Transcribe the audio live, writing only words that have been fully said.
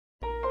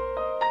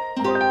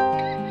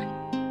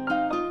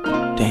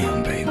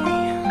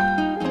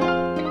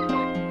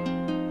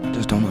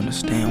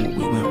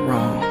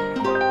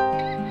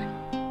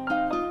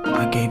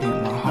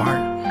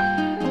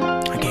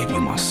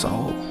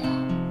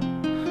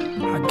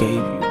I gave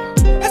you.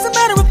 As a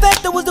matter of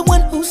fact, I was the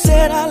one who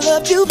said I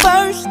loved you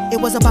first. It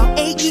was about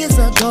 8 years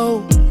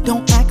ago.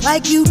 Don't act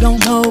like you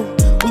don't know.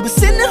 We were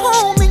sitting at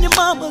home in your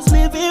mama's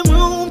living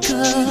room,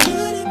 cause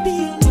couldn't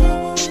be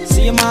alone.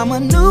 See, your mama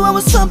knew I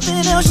was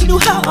something else. She knew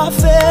how I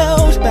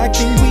felt. Back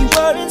then we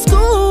were in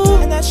school,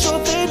 and that's your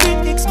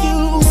favorite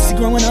excuse. See,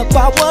 growing up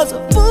I was a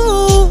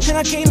fool, and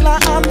I can't lie,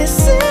 I'm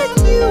missing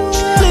you.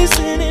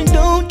 Listen and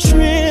don't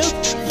trip.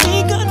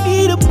 Think I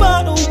need a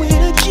bottle with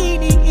a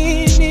genie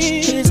in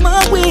it. Here's my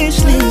wish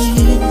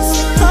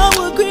list. I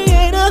will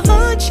create a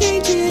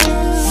heart-changing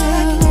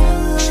love.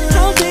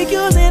 I'll take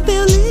yours and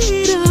fill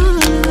it up.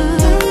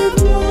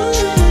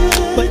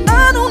 But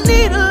I don't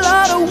need a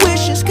lot of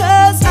wishes,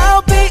 cause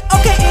I'll be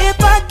okay if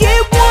I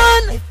get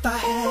one. If I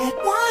had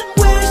one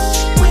wish,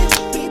 we'd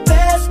be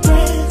best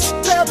friends.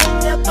 Love would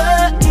never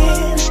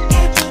end,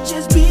 it would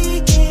just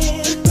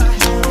begin. If I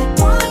had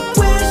one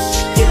wish,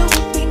 you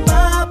would be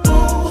my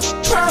boo.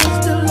 Promise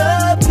to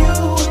love you,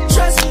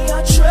 trust me,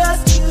 I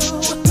trust you.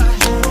 If I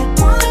had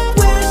one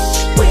wish,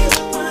 we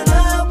would run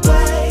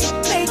away,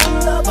 make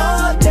love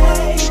all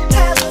day,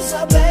 have us a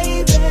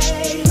baby.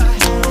 If I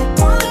had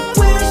one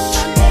wish,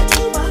 I'd let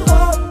you my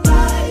whole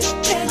life,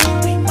 and you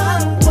be my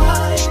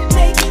wife,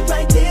 make it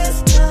right this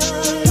time.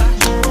 If I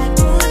had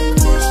one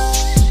wish,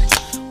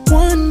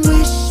 one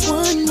wish,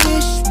 one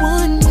wish,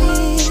 one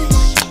wish,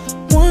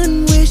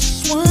 one wish,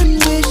 one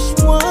wish,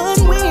 one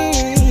wish,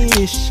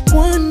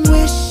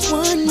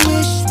 one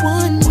wish,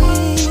 one wish, one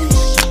wish,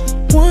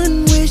 one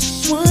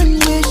wish, one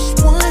wish,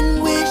 one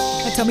wish.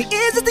 Now tell me,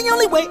 is it the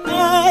only way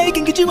I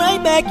can get you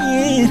right back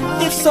in?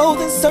 If so,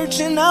 then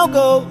searching I'll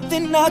go.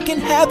 Then I can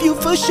have you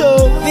for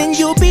sure. Then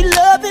you'll be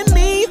loving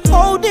me,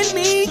 holding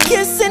me,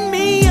 kissing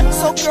me.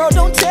 So girl,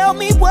 don't tell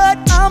me what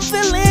I'm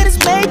feeling is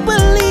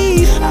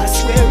make-believe. I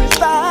swear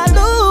if I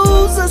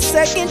lose a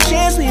second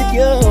chance with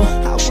you,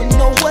 I wouldn't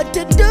know what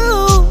to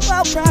do.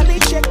 I'll probably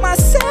check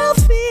myself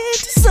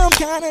into some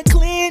kind of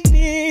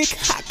clinic.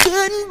 I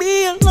couldn't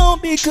be alone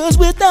because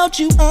without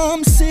you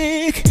I'm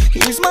sick.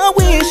 Here's my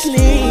wish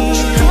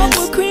list. I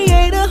will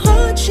create a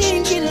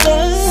heart-changing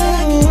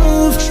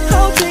love.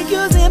 I'll take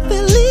yours and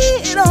fill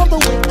it all the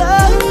way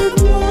up.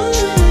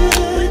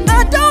 But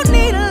I don't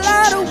need a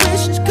lot of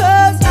wishes,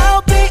 cause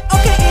I'll be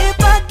okay if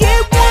I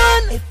get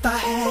one. If I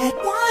had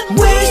one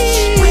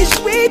wish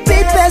we'd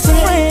be best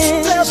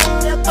friends. Love will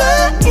never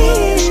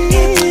end,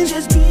 it would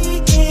just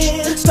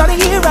begin. Starting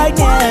here right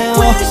now.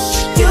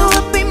 Wish you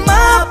would be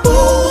my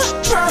boo.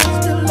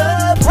 Promise to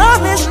love you.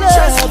 Promise love.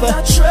 Trust me, I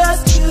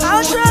trust you.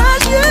 I'll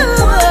trust you.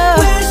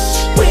 Wish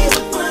we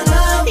would run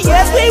away.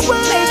 Yes, we would.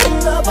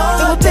 Make love all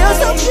it would feel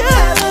so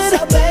good. So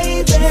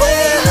baby,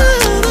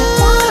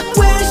 one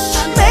wish,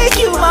 make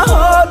you my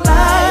whole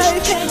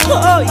life.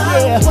 Oh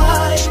yeah.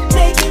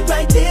 Make it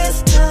right this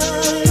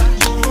time.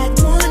 I had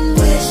one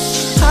wish.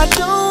 I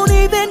don't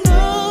even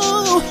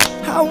know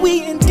how we